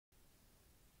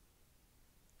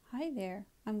Hi there,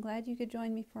 I'm glad you could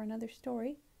join me for another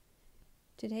story.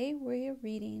 Today we're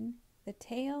reading The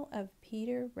Tale of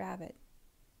Peter Rabbit.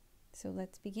 So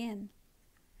let's begin.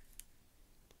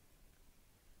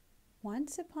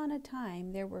 Once upon a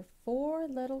time there were 4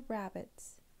 little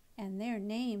rabbits, and their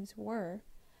names were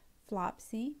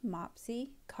Flopsy, Mopsy,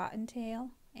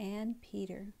 Cottontail, and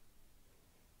Peter.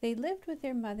 They lived with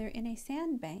their mother in a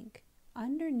sandbank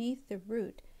underneath the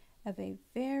root of a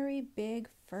very big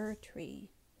fir tree.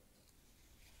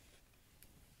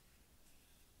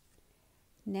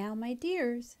 "Now, my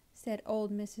dears," said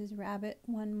old Mrs. Rabbit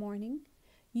one morning,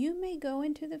 "you may go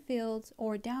into the fields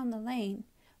or down the lane,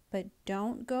 but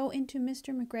don't go into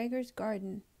Mr. McGregor's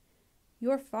garden.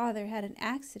 Your father had an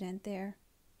accident there.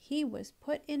 He was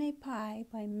put in a pie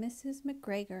by Mrs.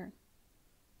 McGregor."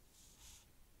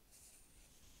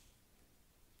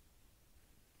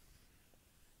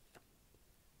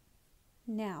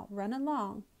 "Now run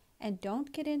along, and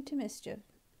don't get into mischief.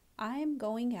 I am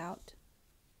going out."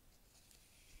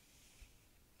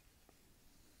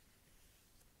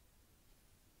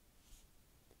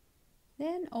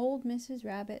 Then old Mrs.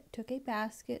 Rabbit took a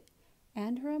basket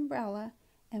and her umbrella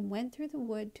and went through the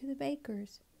wood to the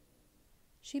baker's.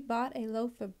 She bought a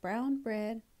loaf of brown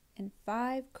bread and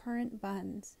 5 currant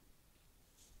buns.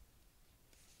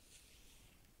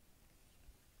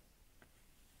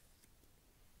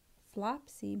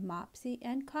 Flopsy, Mopsy,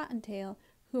 and Cottontail,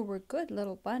 who were good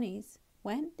little bunnies,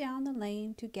 went down the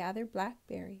lane to gather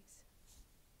blackberries.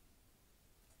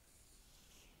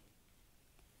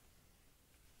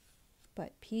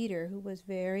 But Peter, who was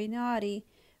very naughty,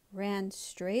 ran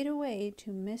straight away to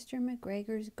Mr.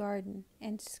 McGregor's garden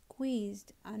and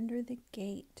squeezed under the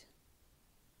gate.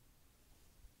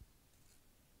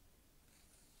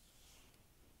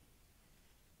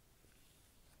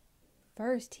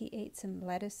 First he ate some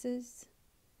lettuces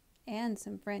and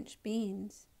some French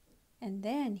beans, and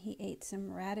then he ate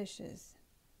some radishes.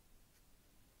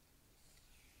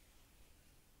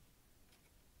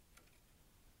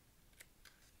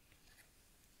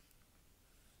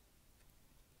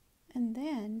 And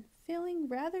then, feeling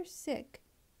rather sick,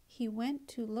 he went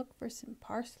to look for some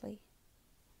parsley.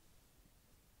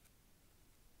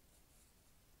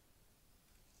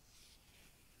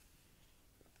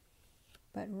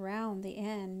 But round the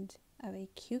end of a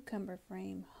cucumber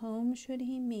frame, whom should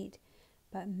he meet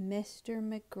but Mr.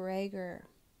 McGregor?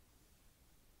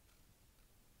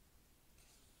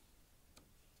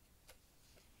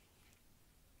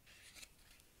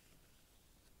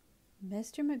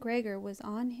 Mr. McGregor was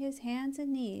on his hands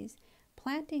and knees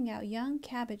planting out young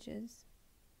cabbages,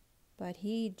 but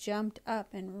he jumped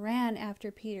up and ran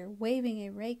after Peter, waving a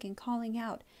rake and calling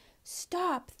out,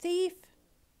 "Stop, thief!"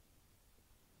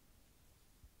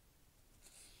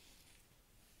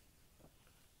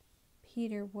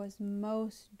 Peter was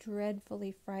most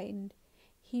dreadfully frightened.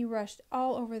 He rushed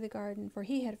all over the garden, for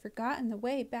he had forgotten the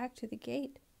way back to the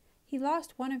gate. He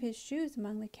lost one of his shoes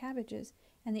among the cabbages,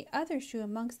 and the other shoe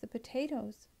amongst the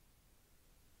potatoes.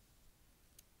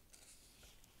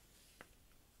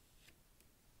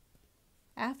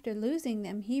 After losing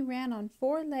them, he ran on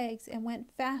 4 legs and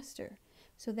went faster,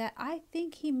 so that I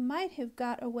think he might have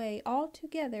got away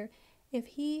altogether if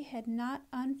he had not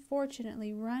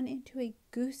unfortunately run into a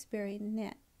gooseberry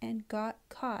net and got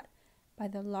caught by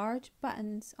the large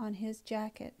buttons on his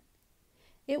jacket.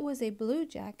 It was a blue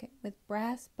jacket with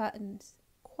brass buttons,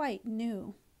 quite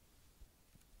new.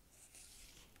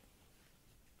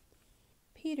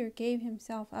 Peter gave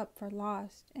himself up for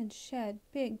lost and shed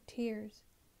big tears,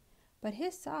 but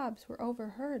his sobs were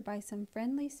overheard by some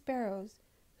friendly sparrows,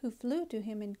 who flew to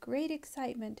him in great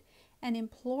excitement and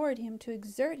implored him to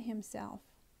exert himself.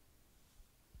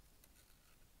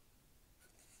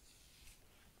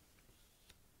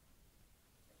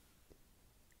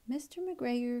 Mr.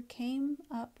 McGregor came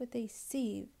up with a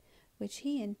sieve which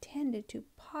he intended to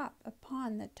pop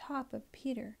upon the top of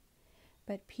Peter,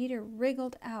 but Peter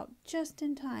wriggled out just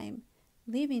in time,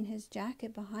 leaving his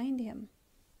jacket behind him.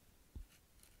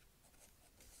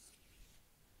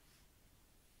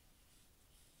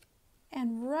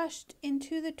 And rushed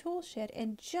into the tool shed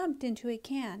and jumped into a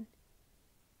can.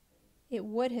 It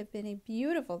would have been a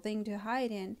beautiful thing to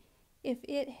hide in if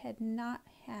it had not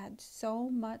had so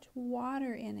much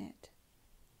water in it.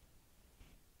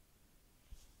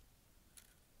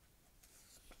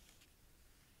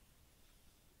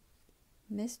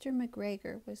 Mr.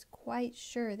 McGregor was quite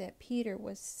sure that Peter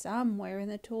was somewhere in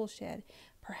the tool shed,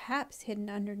 perhaps hidden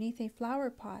underneath a flower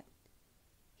pot.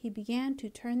 He began to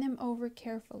turn them over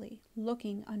carefully,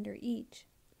 looking under each.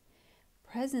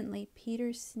 Presently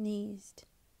Peter sneezed.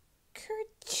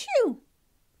 "Kerchoo!"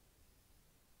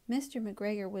 Mr.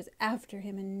 McGregor was after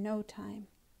him in no time.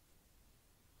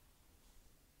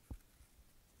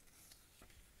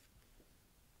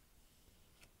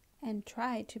 And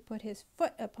tried to put his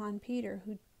foot upon Peter,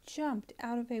 who jumped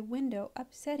out of a window,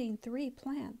 upsetting 3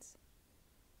 plants.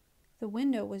 The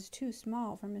window was too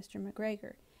small for Mr.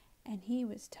 McGregor, and he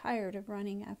was tired of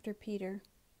running after Peter.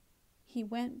 He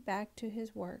went back to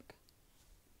his work.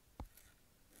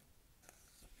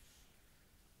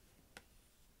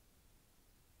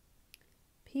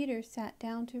 Peter sat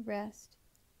down to rest.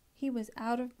 He was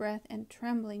out of breath and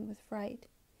trembling with fright,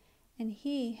 and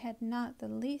he had not the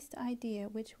least idea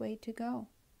which way to go.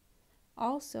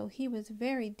 Also, he was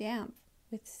very damp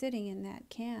with sitting in that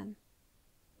can.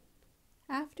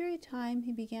 After a time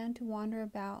he began to wander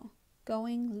about,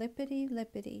 going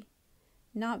lippity-lippity,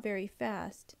 not very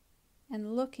fast,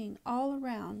 and looking all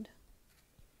around.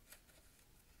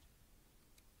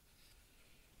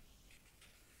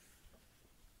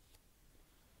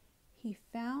 He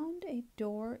found a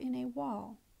door in a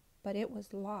wall, but it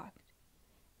was locked,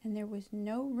 and there was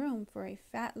no room for a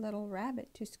fat little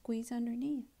rabbit to squeeze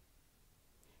underneath.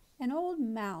 An old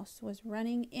mouse was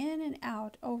running in and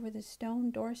out over the stone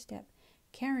doorstep,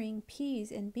 carrying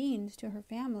peas and beans to her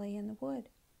family in the wood.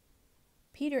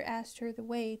 Peter asked her the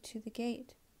way to the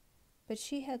gate, but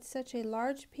she had such a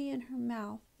large pea in her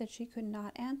mouth that she could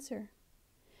not answer.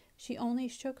 She only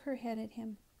shook her head at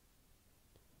him.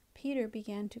 Peter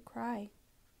began to cry.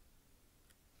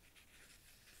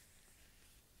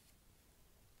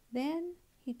 Then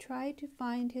he tried to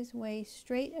find his way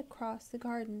straight across the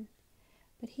garden,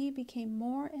 but he became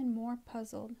more and more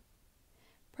puzzled.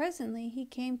 Presently he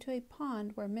came to a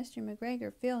pond where Mr.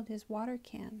 McGregor filled his water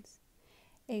cans.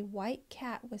 A white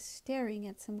cat was staring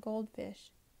at some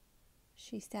goldfish.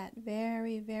 She sat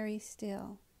very, very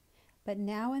still, but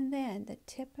now and then the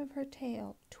tip of her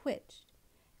tail twitched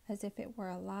as if it were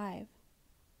alive.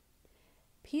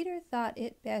 Peter thought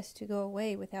it best to go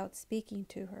away without speaking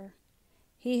to her.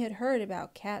 He had heard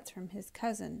about cats from his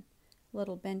cousin,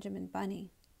 little Benjamin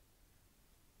Bunny.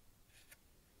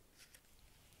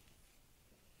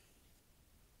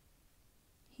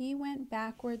 He went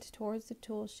backwards towards the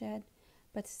tool shed,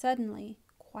 but suddenly,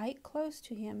 quite close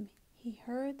to him, he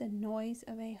heard the noise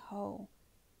of a hoe.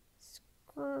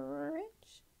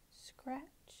 Scritch,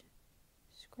 scratch,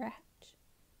 scratch,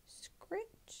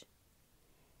 scritch.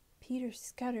 Peter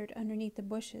scuttered underneath the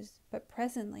bushes, but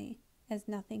presently, as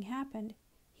nothing happened,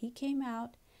 he came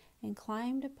out and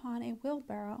climbed upon a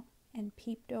wheelbarrow and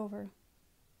peeped over.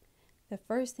 The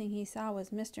first thing he saw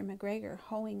was Mr. McGregor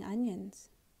hoeing onions.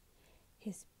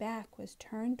 His back was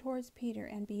turned towards Peter,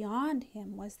 and beyond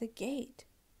him was the gate.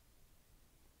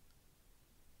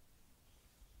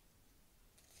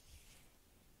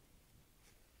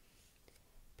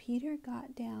 Peter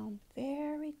got down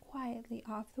very quietly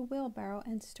off the wheelbarrow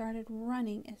and started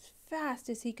running as fast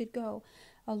as he could go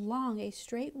along a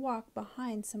straight walk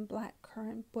behind some black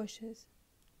currant bushes.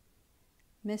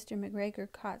 Mr.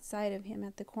 McGregor caught sight of him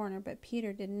at the corner, but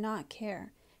Peter did not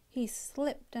care. He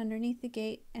slipped underneath the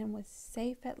gate and was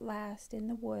safe at last in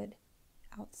the wood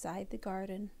outside the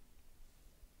garden.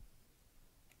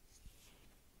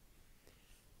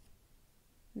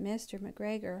 Mr.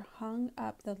 McGregor hung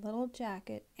up the little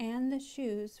jacket and the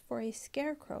shoes for a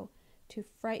scarecrow to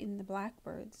frighten the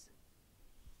blackbirds.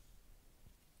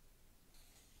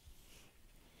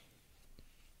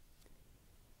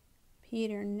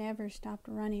 Peter never stopped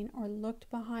running or looked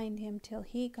behind him till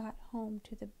he got home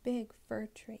to the big fir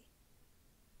tree.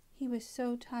 He was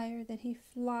so tired that he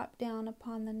flopped down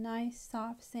upon the nice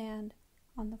soft sand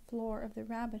on the floor of the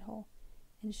rabbit hole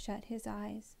and shut his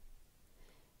eyes.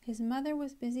 His mother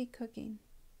was busy cooking.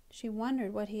 She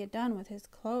wondered what he had done with his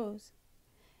clothes.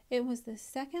 It was the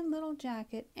second little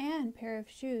jacket and pair of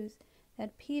shoes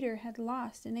that Peter had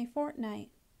lost in a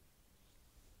fortnight.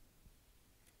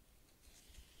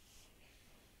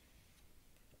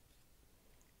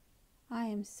 I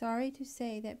am sorry to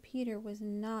say that Peter was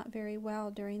not very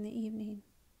well during the evening.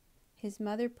 His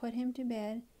mother put him to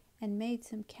bed and made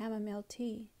some chamomile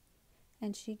tea,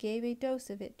 and she gave a dose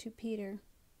of it to Peter.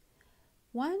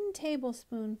 1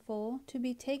 tablespoonful to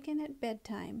be taken at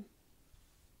bedtime.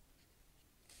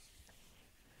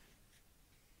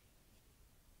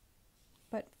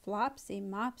 But Flopsy,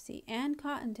 Mopsy, and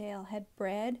Cottontail had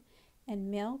bread and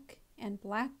milk and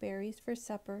blackberries for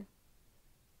supper.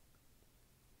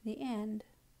 The end.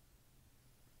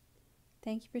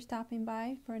 Thank you for stopping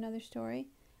by for another story.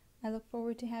 I look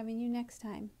forward to having you next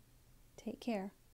time. Take care.